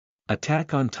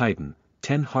Attack on Titan,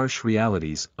 10 Harsh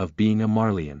Realities of Being a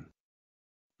Marleyan.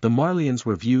 The Marleyans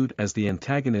were viewed as the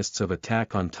antagonists of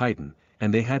Attack on Titan,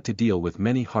 and they had to deal with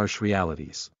many harsh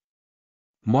realities.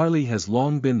 Marley has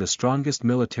long been the strongest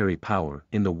military power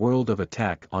in the world of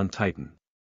Attack on Titan.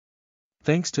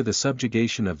 Thanks to the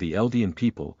subjugation of the Eldian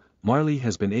people, Marley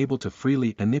has been able to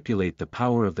freely manipulate the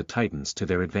power of the Titans to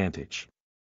their advantage.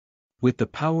 With the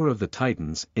power of the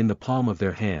Titans in the palm of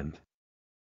their hand,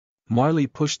 Marley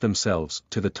pushed themselves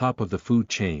to the top of the food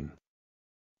chain.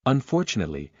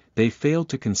 Unfortunately, they failed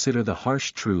to consider the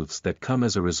harsh truths that come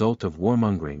as a result of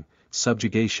warmongering,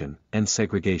 subjugation, and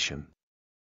segregation.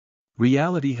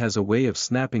 Reality has a way of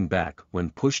snapping back when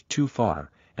pushed too far,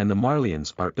 and the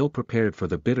Marleyans are ill-prepared for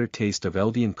the bitter taste of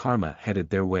Eldian karma headed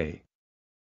their way.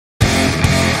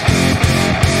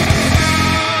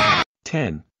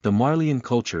 10. The Marleyan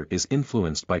culture is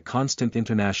influenced by constant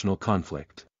international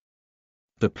conflict.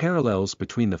 The parallels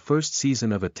between the first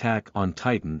season of Attack on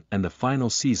Titan and the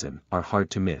final season are hard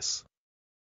to miss.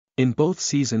 In both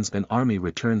seasons an army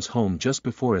returns home just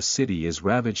before a city is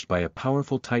ravaged by a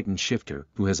powerful Titan shifter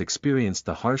who has experienced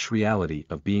the harsh reality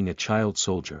of being a child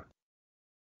soldier.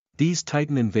 These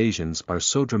Titan invasions are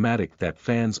so dramatic that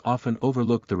fans often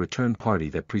overlook the return party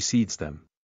that precedes them.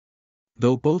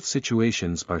 Though both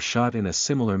situations are shot in a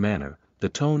similar manner, the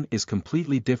tone is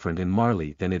completely different in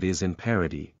Marley than it is in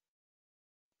Parody.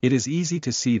 It is easy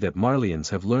to see that Marleyans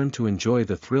have learned to enjoy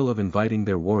the thrill of inviting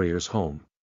their warriors home.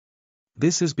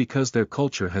 This is because their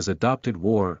culture has adopted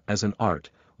war as an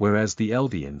art, whereas the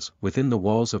Eldians, within the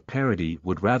walls of Parody,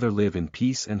 would rather live in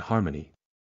peace and harmony.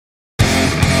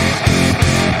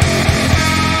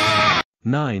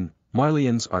 9.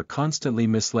 Marleyans are constantly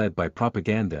misled by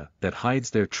propaganda that hides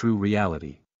their true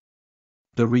reality.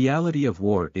 The reality of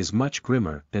war is much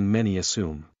grimmer than many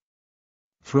assume.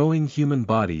 Throwing human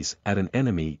bodies at an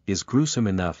enemy is gruesome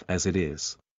enough as it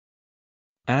is.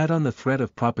 Add on the threat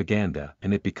of propaganda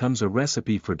and it becomes a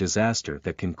recipe for disaster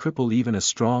that can cripple even a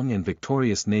strong and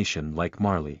victorious nation like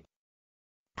Marley.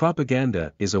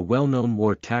 Propaganda is a well-known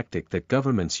war tactic that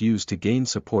governments use to gain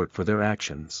support for their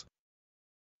actions.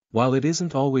 While it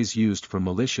isn't always used for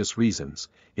malicious reasons,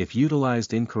 if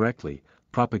utilized incorrectly,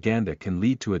 propaganda can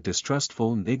lead to a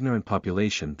distrustful and ignorant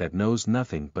population that knows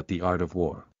nothing but the art of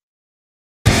war.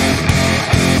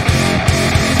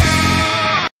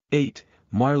 8.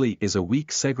 Marley is a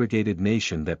weak segregated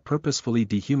nation that purposefully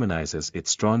dehumanizes its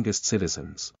strongest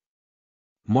citizens.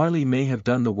 Marley may have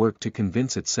done the work to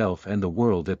convince itself and the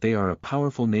world that they are a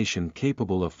powerful nation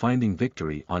capable of finding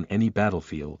victory on any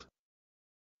battlefield.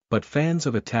 But fans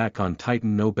of Attack on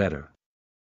Titan know better.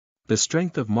 The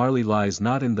strength of Marley lies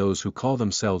not in those who call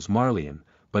themselves Marleyan,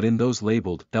 but in those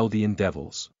labeled Eldian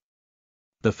devils.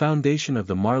 The foundation of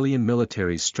the Marleyan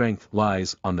military's strength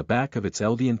lies on the back of its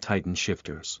Eldian Titan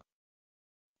shifters.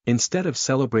 Instead of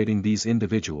celebrating these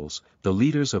individuals, the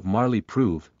leaders of Marley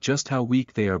prove just how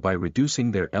weak they are by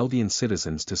reducing their Eldian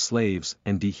citizens to slaves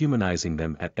and dehumanizing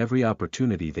them at every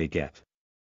opportunity they get.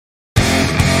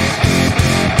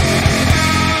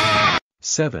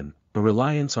 7. A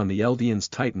reliance on the Eldians'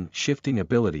 Titan shifting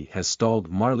ability has stalled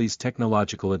Marley's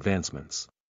technological advancements.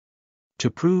 To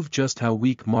prove just how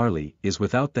weak Marley is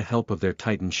without the help of their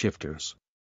Titan shifters,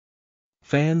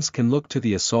 fans can look to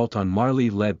the assault on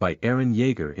Marley led by Eren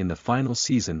Yeager in the final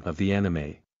season of the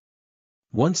anime.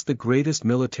 Once the greatest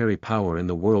military power in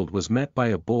the world was met by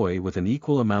a boy with an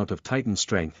equal amount of Titan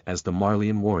strength as the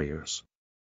Marleyan warriors.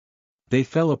 They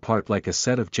fell apart like a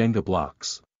set of Jenga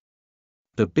blocks.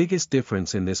 The biggest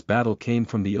difference in this battle came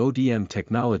from the ODM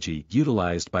technology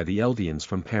utilized by the Eldians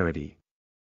from Parody.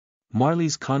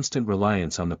 Marley's constant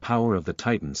reliance on the power of the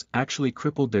Titans actually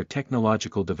crippled their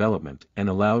technological development and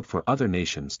allowed for other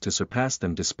nations to surpass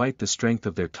them despite the strength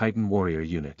of their Titan warrior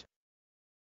unit.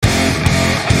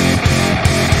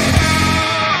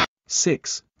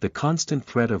 6. The constant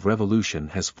threat of revolution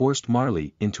has forced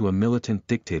Marley into a militant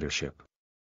dictatorship.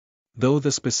 Though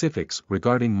the specifics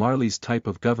regarding Marley's type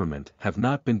of government have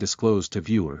not been disclosed to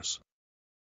viewers,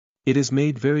 it is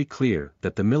made very clear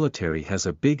that the military has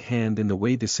a big hand in the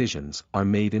way decisions are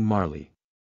made in Marley.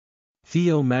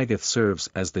 Theo Magath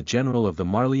serves as the general of the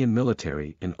Marleyan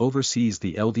military and oversees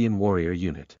the Eldian warrior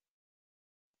unit.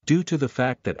 Due to the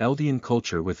fact that Eldian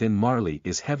culture within Marley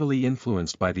is heavily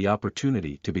influenced by the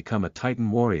opportunity to become a Titan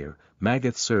warrior,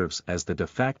 Magath serves as the de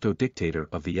facto dictator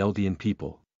of the Eldian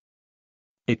people.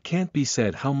 It can't be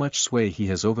said how much sway he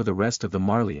has over the rest of the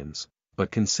Marleyans,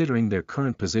 but considering their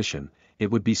current position, it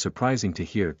would be surprising to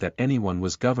hear that anyone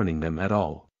was governing them at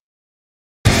all.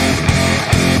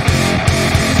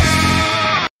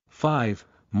 5.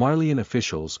 Marleyan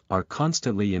officials are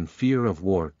constantly in fear of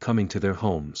war coming to their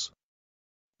homes.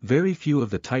 Very few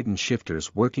of the Titan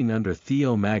shifters working under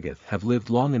Theo Magath have lived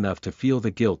long enough to feel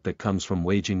the guilt that comes from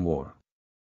waging war.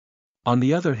 On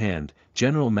the other hand,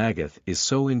 General Magath is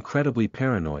so incredibly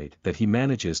paranoid that he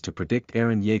manages to predict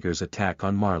Eren Yeager's attack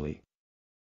on Marley.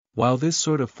 While this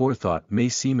sort of forethought may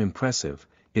seem impressive,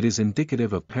 it is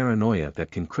indicative of paranoia that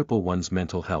can cripple one's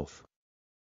mental health.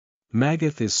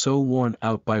 Magath is so worn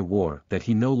out by war that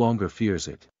he no longer fears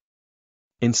it.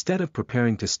 Instead of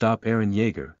preparing to stop Eren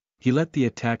Yeager, he let the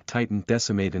attack Titan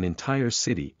decimate an entire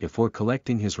city before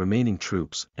collecting his remaining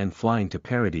troops and flying to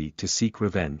Paradis to seek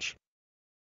revenge.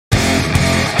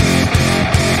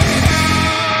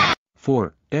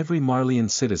 4. Every Marleyan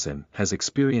citizen has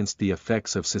experienced the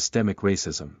effects of systemic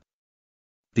racism.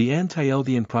 The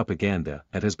anti-Eldian propaganda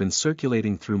that has been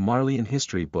circulating through Marleyan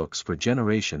history books for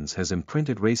generations has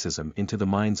imprinted racism into the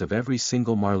minds of every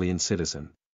single Marleyan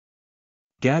citizen.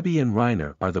 Gabi and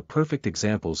Reiner are the perfect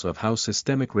examples of how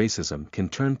systemic racism can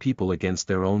turn people against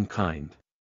their own kind.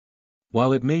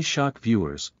 While it may shock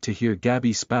viewers to hear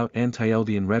Gabi spout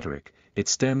anti-Eldian rhetoric, it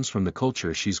stems from the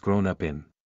culture she's grown up in.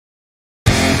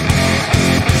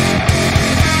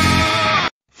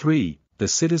 3. The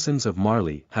citizens of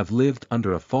Marley have lived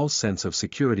under a false sense of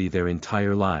security their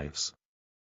entire lives.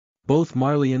 Both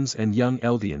Marleyans and young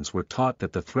Eldians were taught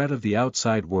that the threat of the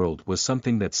outside world was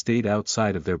something that stayed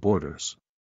outside of their borders.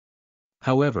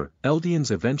 However,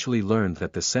 Eldians eventually learned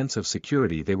that the sense of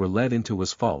security they were led into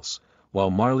was false,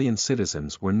 while Marleyan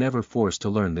citizens were never forced to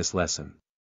learn this lesson.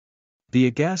 The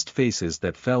aghast faces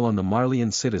that fell on the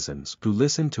Marleyan citizens who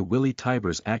listened to Willie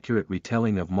Tybur's accurate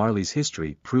retelling of Marley's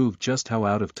history proved just how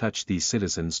out of touch these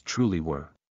citizens truly were.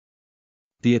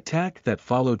 The attack that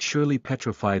followed surely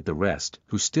petrified the rest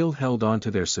who still held on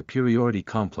to their superiority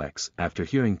complex after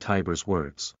hearing Tybur's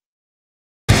words.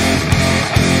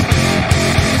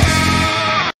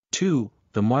 2.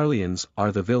 The Marleyans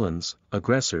are the villains,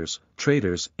 aggressors,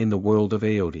 traitors in the world of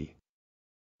Aodi.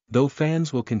 Though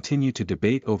fans will continue to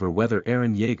debate over whether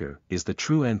Eren Yeager is the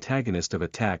true antagonist of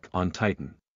Attack on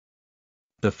Titan,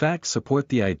 the facts support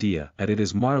the idea that it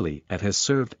is Marley that has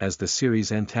served as the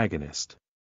series' antagonist.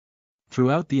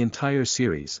 Throughout the entire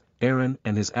series, Eren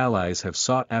and his allies have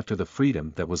sought after the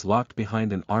freedom that was locked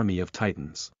behind an army of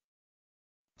Titans.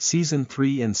 Season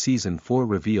 3 and Season 4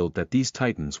 revealed that these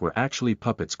Titans were actually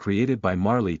puppets created by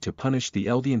Marley to punish the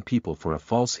Eldian people for a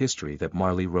false history that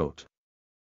Marley wrote.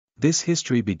 This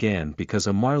history began because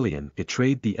a Marleyan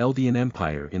betrayed the Eldian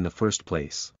Empire in the first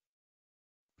place.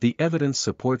 The evidence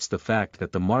supports the fact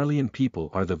that the Marleyan people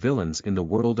are the villains in the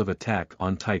world of Attack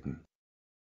on Titan.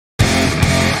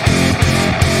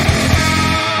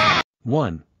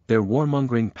 1. Their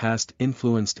warmongering past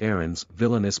influenced Eren's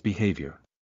villainous behavior.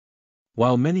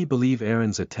 While many believe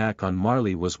Eren's attack on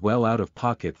Marley was well out of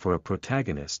pocket for a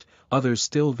protagonist, others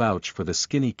still vouch for the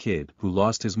skinny kid who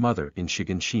lost his mother in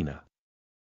Shiganshina.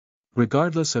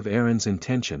 Regardless of Eren's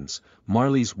intentions,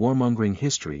 Marley's warmongering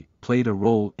history played a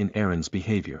role in Eren's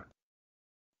behavior.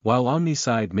 While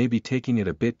Omnicide may be taking it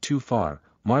a bit too far,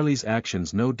 Marley's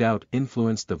actions no doubt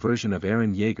influenced the version of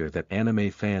Eren Yeager that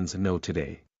anime fans know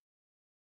today.